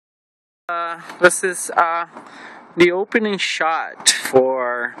This is the opening shot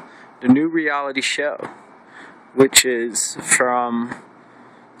for the new reality show, which is From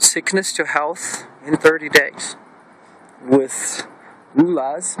Sickness to Health in 30 Days, with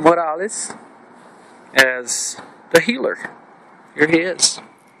Ullas Morales as the healer. Here he is.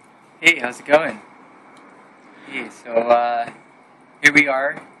 Hey, how's it going? Hey, so here we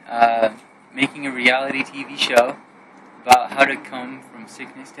are, making a reality TV show about how to come from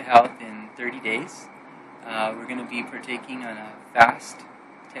sickness to health in 30 days. We're going to be partaking on fast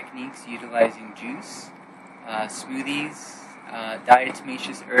techniques utilizing juice, smoothies,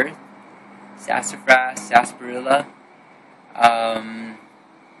 diatomaceous earth, sassafras, sarsaparilla,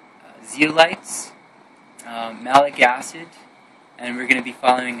 zeolites, malic acid, and we're going to be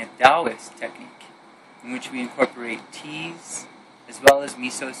following a Taoist technique in which we incorporate teas as well as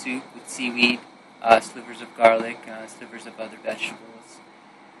miso soup with seaweed, slivers of garlic, slivers of other vegetables,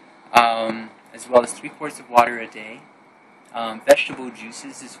 as well as 3 quarts of water a day, vegetable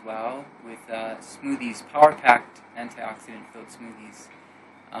juices as well with smoothies, power-packed antioxidant-filled smoothies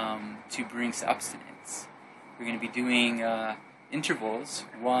to bring abstinence. We're going to be doing intervals,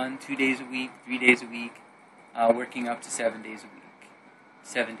 1, 2 days a week, 3 days a week, working up to 7 days a week,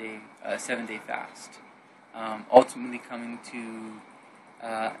 7-day fast. Ultimately coming to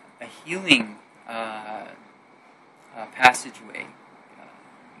a healing passageway,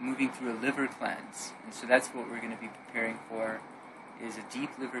 moving through a liver cleanse. And so that's what we're going to be preparing for, is a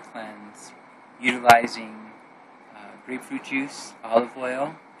deep liver cleanse utilizing grapefruit juice, olive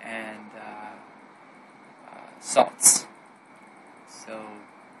oil, and salts. So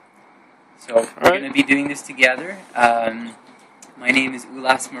we're going to be doing this together. My name is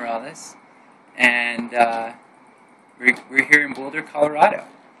Ullas Morales, and we're here in Boulder, Colorado.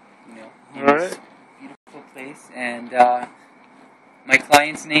 In this beautiful place. And my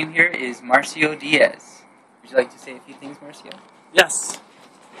client's name here is Marcio Diaz. Would you like to say a few things, Marcio? Yes.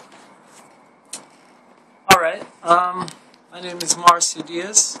 Alright, my name is Marcio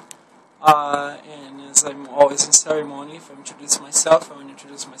Diaz, and as I'm always in ceremony, if I introduce myself, I want to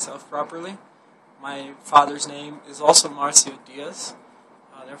introduce myself properly. My father's name is also Marcio Diaz,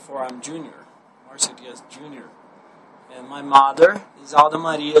 therefore I'm Junior, Marcio Diaz Jr. And my mother is Alda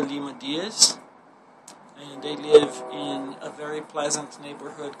Maria Lima Diaz, and they live in a very pleasant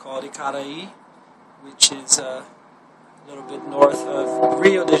neighborhood called Icaraí, which is a little bit north of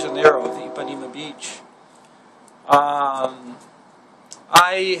Rio de Janeiro, of Ipanema Beach.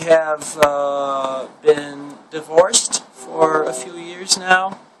 I have been divorced for a few years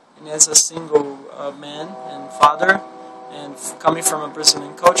now, and as a single man and father, and coming from a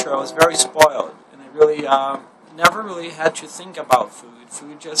Brazilian culture, I was very spoiled, and I really never really had to think about food.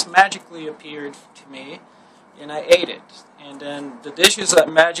 Food just magically appeared to me, and I ate it. And then the dishes that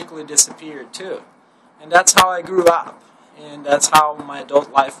magically disappeared too. And that's how I grew up. And that's how my adult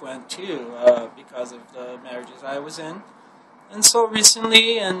life went too, because of the marriages I was in. And so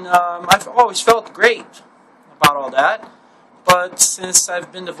recently, and I've always felt great about all that. But since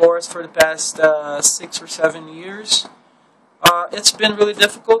I've been divorced for the past 6 or 7 years, it's been really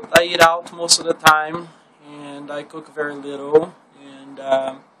difficult. I eat out most of the time, and I cook very little, and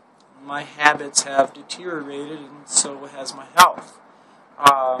my habits have deteriorated, and so has my health.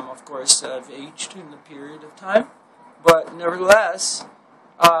 Of course, I've aged in the period of time, but nevertheless,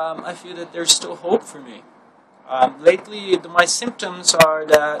 I feel that there's still hope for me. Lately, my symptoms are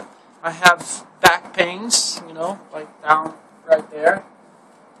that I have back pains, like down right there,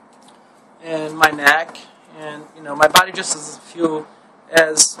 and my neck, and my body just doesn't feel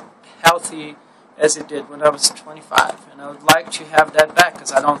as healthy as it did when I was 25, and I would like to have that back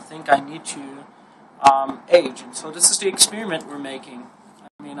because I don't think I need to age. And so this is the experiment we're making.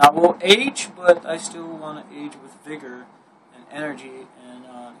 I mean, I will age, but I still want to age with vigor and energy and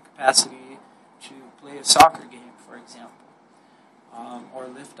the capacity to play a soccer game, for example, or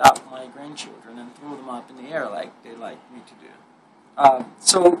lift up my grandchildren and throw them up in the air like they like me to do.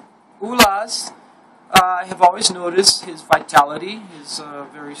 So Ullas, I have always noticed his vitality. He's a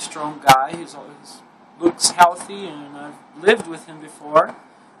very strong guy. He always looks healthy, and I've lived with him before,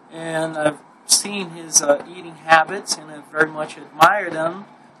 and I've seen his eating habits, and I've very much admired them.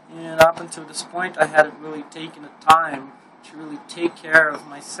 And up until this point, I hadn't really taken the time to really take care of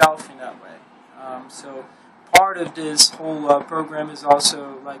myself in that way. So part of this whole program is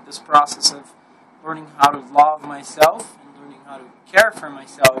also like this process of learning how to love myself and learning how to care for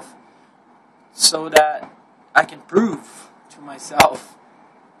myself, so that I can prove to myself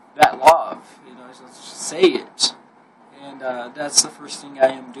that love, just say it. And that's the first thing I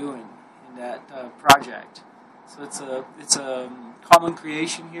am doing in that project. So it's a common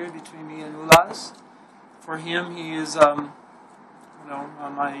creation here between me and Ullas. For him, he is,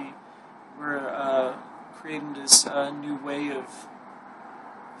 we're creating this new way of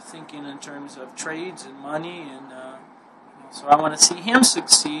thinking in terms of trades and money, and so I want to see him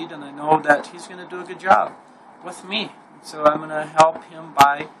succeed, and I know that he's going to do a good job with me. So I'm going to help him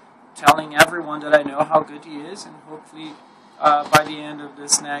by telling everyone that I know how good he is, and hopefully by the end of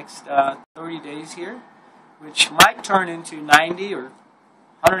this next 30 days here, which might turn into 90 or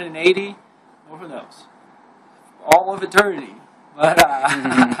 180, or who knows, all of eternity. But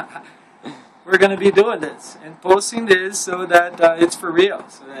we're going to be doing this and posting this so that it's for real,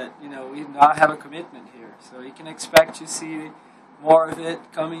 so that we not have a commitment here. So you can expect to see more of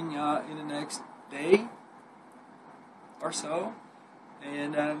it coming in the next day or so,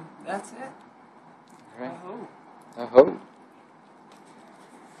 and that's it. All right. I hope.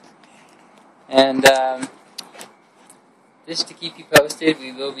 And just to keep you posted,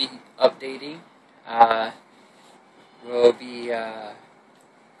 we will be updating. We'll be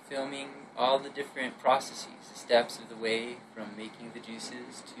filming all the different processes, the steps of the way from making the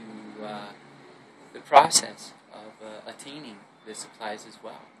juices to the process of attaining the supplies as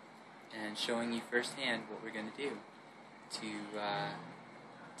well, and showing you firsthand what we're going to do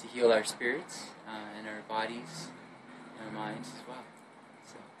to heal our spirits and our bodies and our minds as well.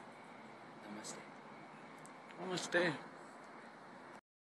 So, namaste. Namaste.